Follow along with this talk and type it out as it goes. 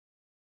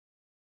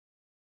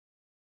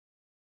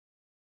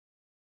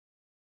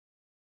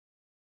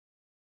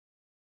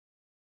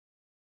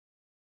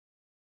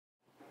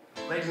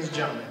Ladies and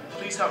gentlemen,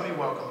 please help me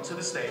welcome to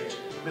the stage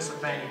Miss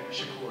Afeni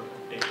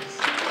Shakur-Davis.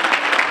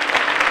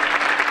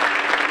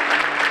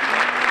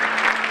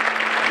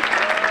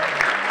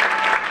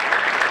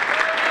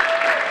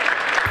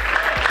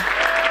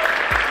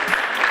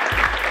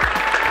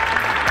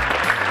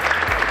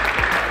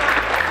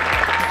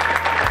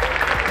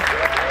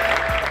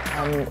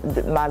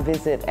 My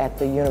visit at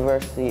the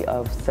University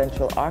of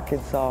Central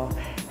Arkansas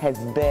has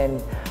been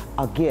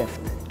a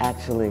gift,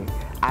 actually.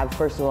 I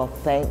first of all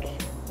thank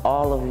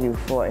all of you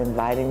for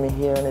inviting me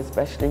here, and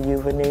especially you,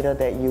 Vanita,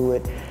 that you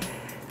would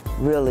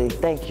really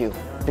thank you,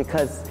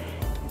 because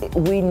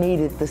we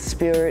needed the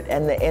spirit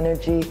and the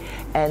energy,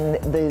 and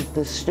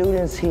the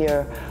students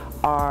here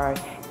are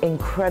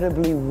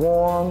incredibly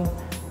warm,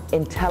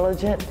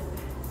 intelligently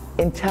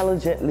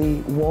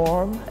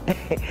warm.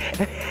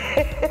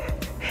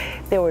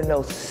 There were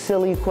no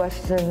silly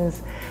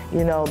questions.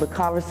 You know, the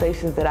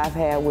conversations that I've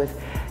had with,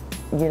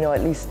 you know,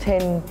 at least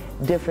 10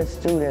 different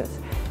students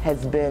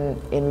has been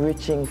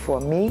enriching for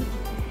me.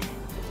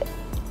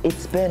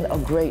 It's been a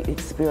great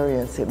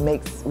experience. It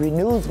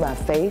renews my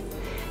faith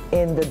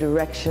in the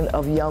direction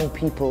of young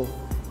people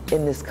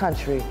in this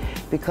country,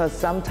 because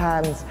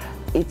sometimes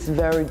it's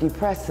very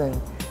depressing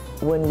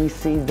when we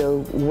see the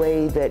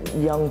way that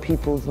young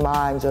people's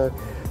minds are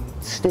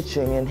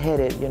stitching and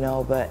headed, you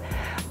know, but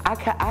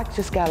I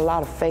just got a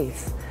lot of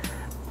faith.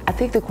 I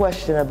think the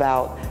question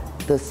about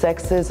the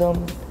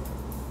sexism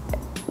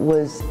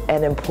was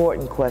an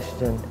important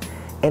question,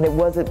 and it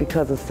wasn't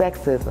because of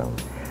sexism,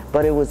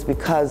 but it was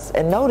because,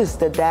 and notice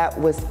that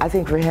was, I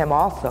think, for him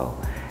also,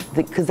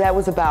 because that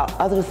was about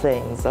other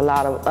things, a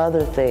lot of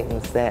other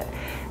things that,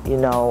 you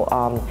know,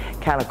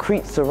 kind of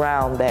creeps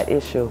around that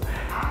issue.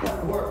 I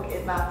have worked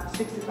in my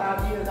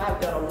 65 years, I've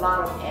done a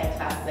lot of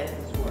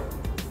anti-sexist work.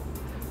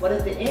 But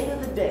at the end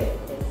of the day,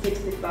 at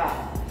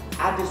 65,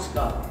 I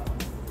discovered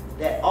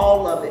that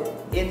all of it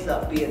ends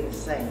up being the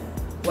same.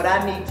 What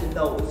I need to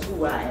know is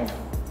who I am.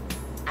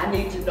 I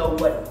need to know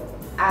what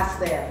I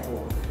stand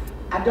for.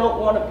 I don't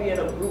want to be in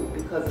a group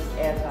because it's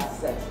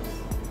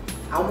anti-sexist.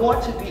 I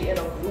want to be in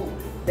a group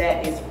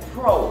that is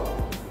pro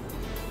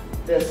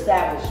the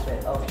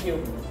establishment of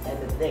humans and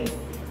the thing.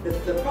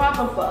 The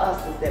problem for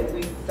us is that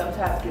we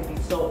sometimes can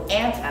be so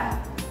anti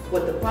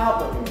what the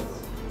problem is.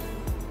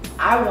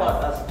 I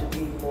want us to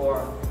be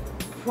more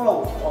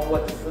pro on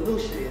what the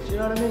solution is, you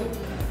know what I mean?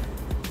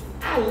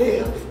 I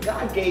live,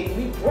 God gave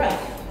me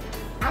breath.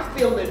 I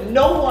feel that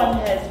no one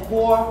has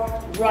more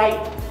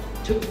right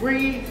to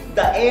breathe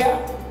the air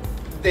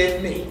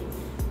than me.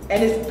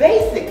 And it's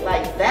basic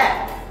like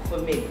that for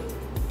me.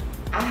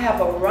 I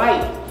have a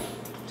right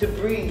to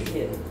breathe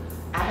here.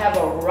 I have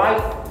a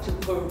right to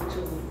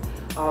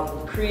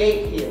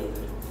create here.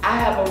 I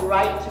have a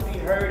right to be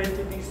heard and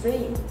to be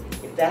seen,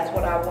 if that's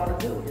what I want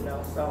to do, you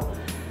know? So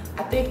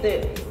I think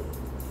that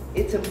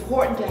it's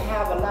important to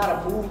have a lot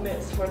of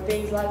movements for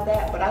things like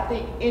that, but I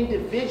think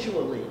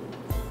individually,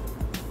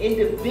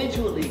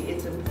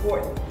 it's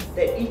important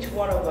that each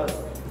one of us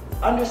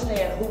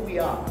understand who we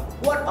are.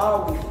 What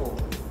are we for?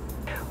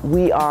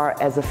 We are,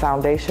 as a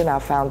foundation, our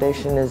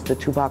foundation is the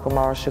Tupac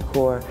Amaru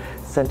Shakur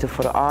Center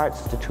for the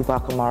Arts, the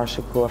Tupac Amaru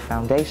Shakur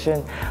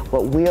Foundation.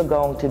 What we are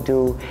going to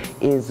do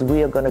is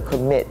we are going to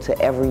commit to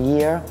every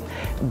year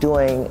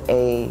doing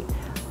a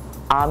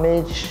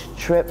homage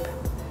trip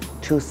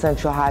to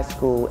Central High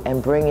School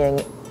and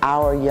bringing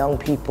our young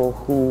people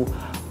who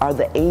are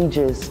the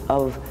ages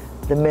of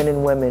the men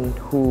and women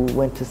who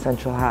went to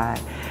Central High.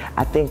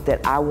 I think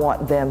that I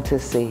want them to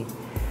see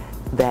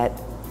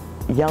that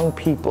young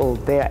people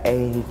their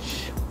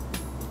age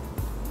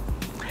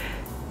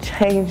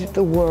changed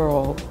the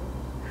world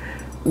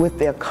with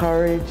their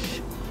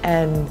courage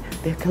and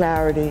their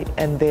clarity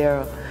and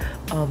their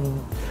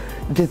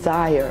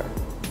desire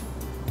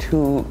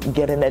to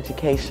get an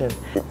education.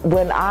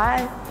 When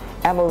I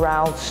am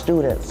around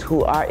students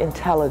who are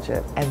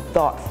intelligent and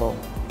thoughtful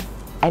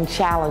and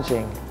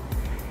challenging,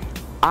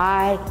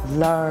 I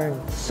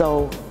learn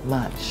so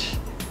much.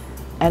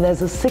 And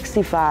as a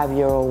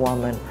 65-year-old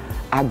woman,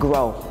 I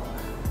grow.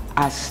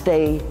 I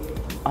stay,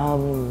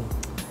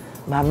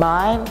 my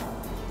mind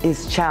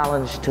is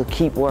challenged to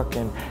keep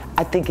working.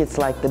 I think it's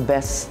like the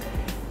best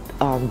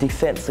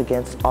defense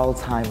against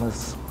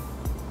Alzheimer's.